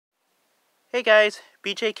Hey guys,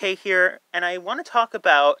 BJK here, and I want to talk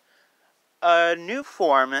about a new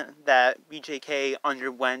form that BJK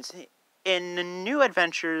underwent in the new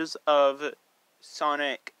adventures of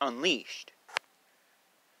Sonic Unleashed.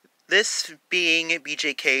 This being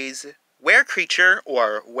BJK's were-creature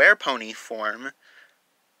or werepony form.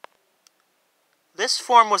 This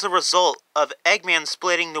form was a result of Eggman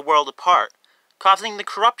splitting the world apart, causing the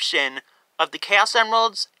corruption of the Chaos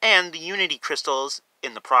Emeralds and the Unity Crystals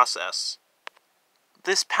in the process.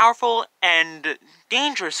 This powerful and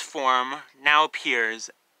dangerous form now appears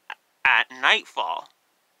at nightfall.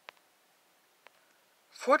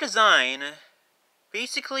 For design,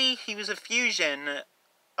 basically he was a fusion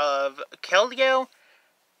of Keldeo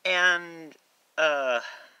and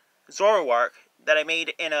Zoroark that I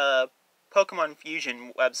made in a Pokemon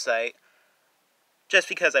Fusion website just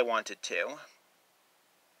because I wanted to.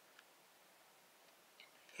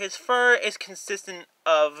 His fur is consistent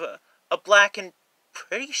of a black and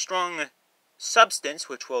pretty strong substance,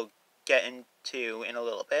 which we'll get into in a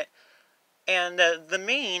little bit, and the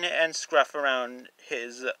mane and scruff around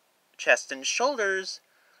his chest and shoulders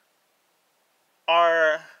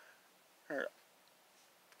are,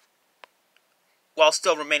 while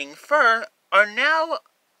still remaining fur, are now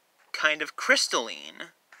kind of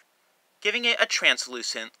crystalline, giving it a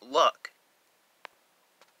translucent look.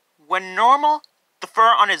 When normal, the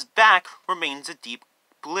fur on his back remains a deep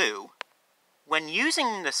blue. When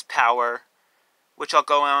using this power, which I'll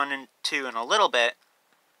go on into in a little bit,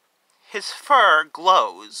 his fur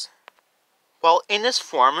glows. While in this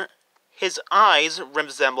form, his eyes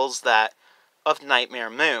resembles that of Nightmare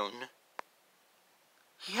Moon.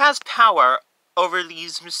 He has power over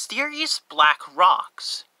these mysterious black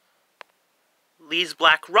rocks. These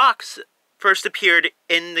black rocks first appeared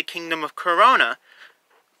in the Kingdom of Corona,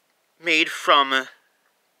 made from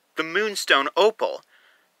the Moonstone Opal,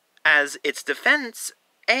 as its defense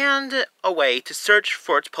and a way to search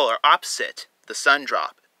for its polar opposite, the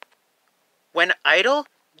Sundrop. When idle,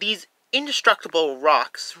 these indestructible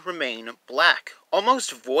rocks remain black,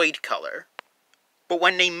 almost void color. But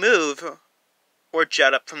when they move or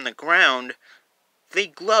jut up from the ground, they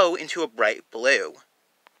glow into a bright blue.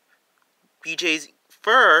 BJ's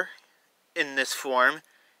fur in this form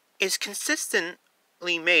is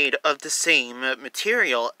consistently made of the same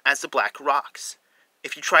material as the black rocks.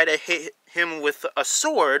 If you try to hit him with a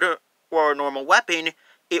sword or a normal weapon,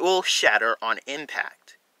 it will shatter on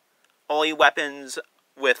impact. Only weapons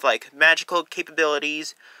with magical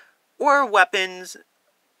capabilities or weapons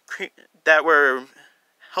that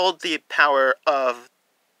held the power of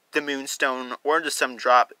the Moonstone or the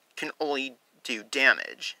Sundrop can only do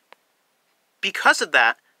damage. Because of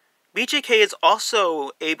that, BJK is also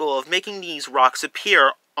able of making these rocks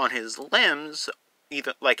appear on his limbs,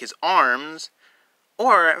 either like his arms,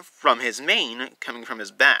 or from his mane coming from his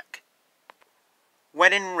back.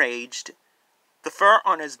 When enraged, the fur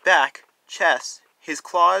on his back, chest, his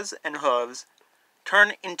claws, and hooves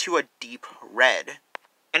turn into a deep red.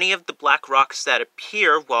 Any of the black rocks that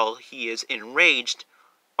appear while he is enraged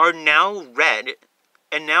are now red,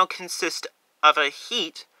 and now consist of a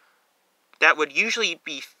heat that would usually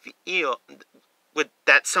be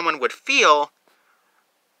that someone would feel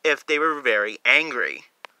if they were very angry.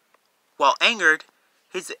 While angered,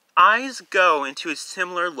 his eyes go into a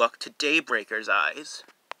similar look to Daybreaker's eyes.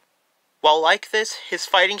 While like this, his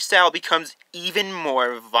fighting style becomes even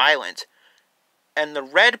more violent, and the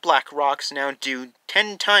red-black rocks now do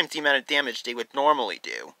 10 times the amount of damage they would normally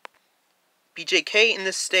do. BJK in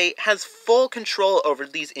this state has full control over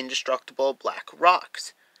these indestructible black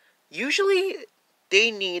rocks. Usually,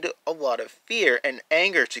 they need a lot of fear and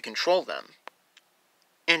anger to control them.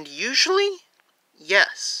 And usually,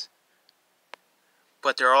 yes.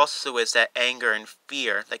 But there also is that anger and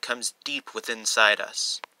fear that comes deep within inside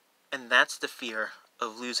us. And that's the fear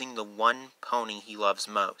of losing the one pony he loves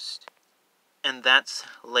most. And that's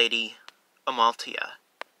Lady Amalthea.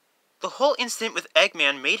 The whole incident with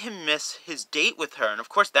Eggman made him miss his date with her, and of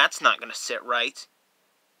course that's not going to sit right.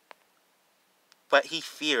 But he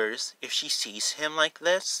fears if she sees him like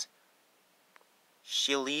this,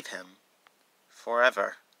 she'll leave him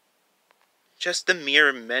forever. Just the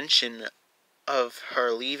mere mention of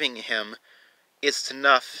her leaving him is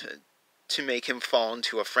enough to make him fall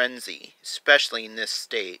into a frenzy, especially in this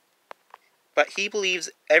state. But he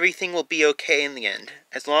believes everything will be okay in the end,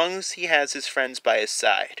 as long as he has his friends by his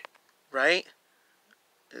side. Right?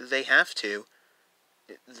 They have to.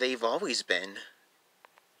 They've always been.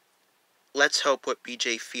 Let's hope what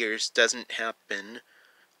BJ fears doesn't happen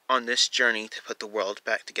on this journey to put the world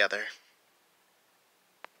back together.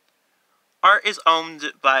 Art is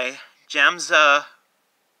owned by Jamza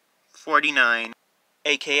 49,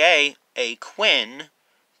 aka a Quinn.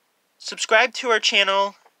 Subscribe to our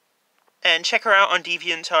channel and check her out on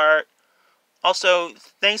DeviantArt. Also,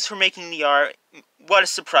 thanks for making the art. What a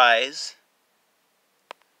surprise.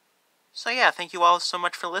 So yeah, thank you all so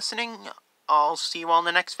much for listening. I'll see you all in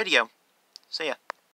the next video. See ya.